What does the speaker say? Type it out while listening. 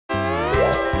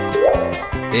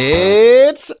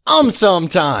It's AumSum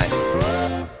time!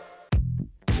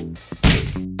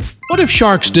 What if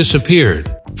sharks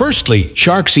disappeared? Firstly,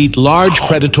 sharks eat large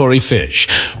predatory fish,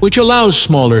 which allows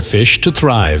smaller fish to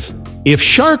thrive. If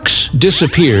sharks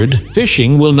disappeared,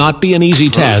 fishing will not be an easy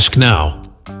task now.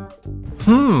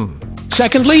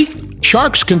 Secondly,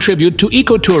 sharks contribute to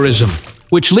ecotourism,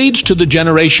 which leads to the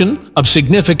generation of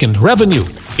significant revenue.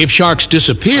 If sharks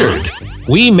disappeared,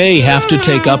 we may have to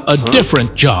take up a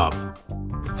different job.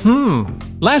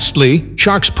 Lastly,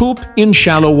 sharks poop in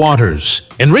shallow waters,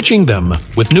 enriching them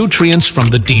with nutrients from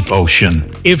the deep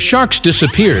ocean. If sharks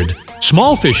disappeared,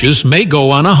 small fishes may go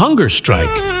on a hunger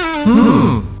strike.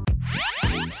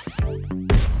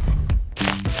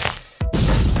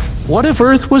 What if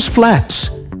Earth was flat?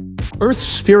 Earth's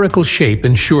spherical shape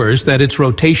ensures that its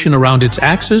rotation around its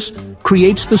axis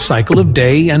creates the cycle of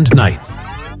day and night.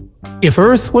 If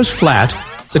Earth was flat,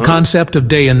 the concept of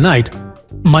day and night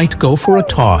might go for a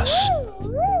toss.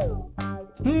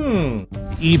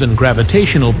 The even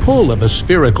gravitational pull of a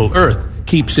spherical Earth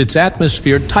keeps its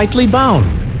atmosphere tightly bound.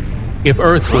 If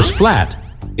Earth was flat,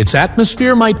 its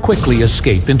atmosphere might quickly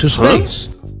escape into space.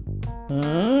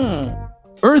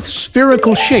 Earth's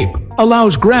spherical shape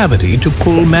allows gravity to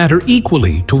pull matter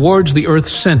equally towards the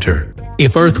Earth's center.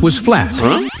 If Earth was flat,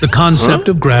 the concept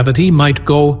of gravity might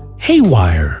go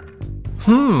haywire.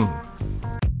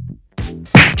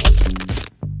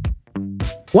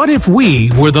 What if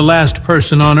we were the last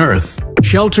person on Earth?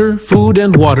 Shelter, food,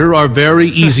 and water are very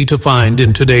easy to find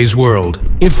in today's world.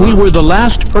 If we were the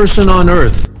last person on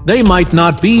Earth, they might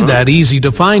not be that easy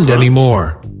to find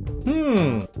anymore.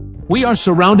 We are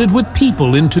surrounded with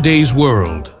people in today's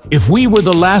world. If we were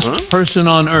the last person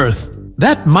on Earth,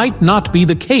 that might not be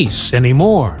the case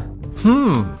anymore.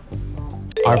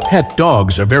 Our pet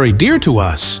dogs are very dear to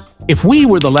us. If we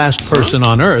were the last person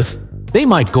on Earth, they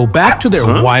might go back to their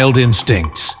wild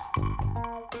instincts.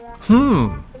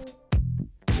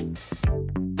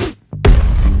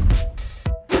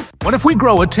 What if we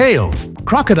grow a tail?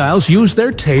 Crocodiles use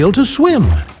their tail to swim.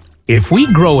 If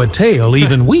we grow a tail,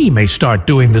 even we may start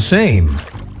doing the same.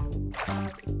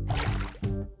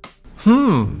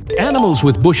 Animals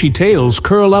with bushy tails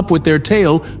curl up with their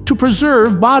tail to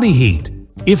preserve body heat.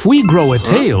 If we grow a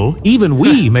tail, even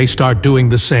we may start doing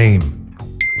the same.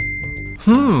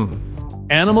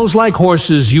 Animals like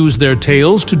horses use their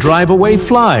tails to drive away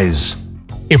flies.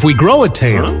 If we grow a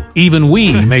tail, even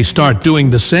we may start doing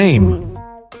the same.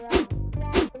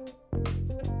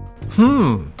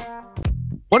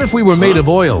 What if we were made of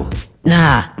oil?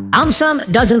 Nah,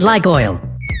 AumSum doesn't like oil.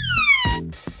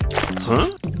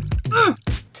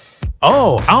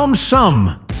 Oh,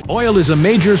 AumSum! Oil is a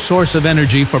major source of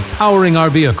energy for powering our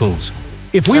vehicles.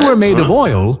 If we were made of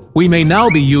oil, we may now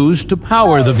be used to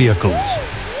power the vehicles.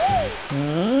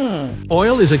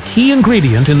 Oil is a key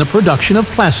ingredient in the production of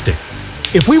plastic.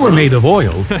 If we were made of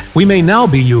oil, we may now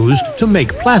be used to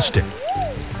make plastic.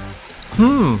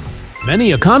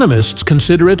 Many economists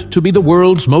consider it to be the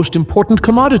world's most important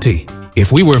commodity.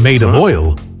 If we were made of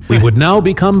oil, we would now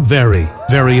become very,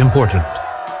 very important.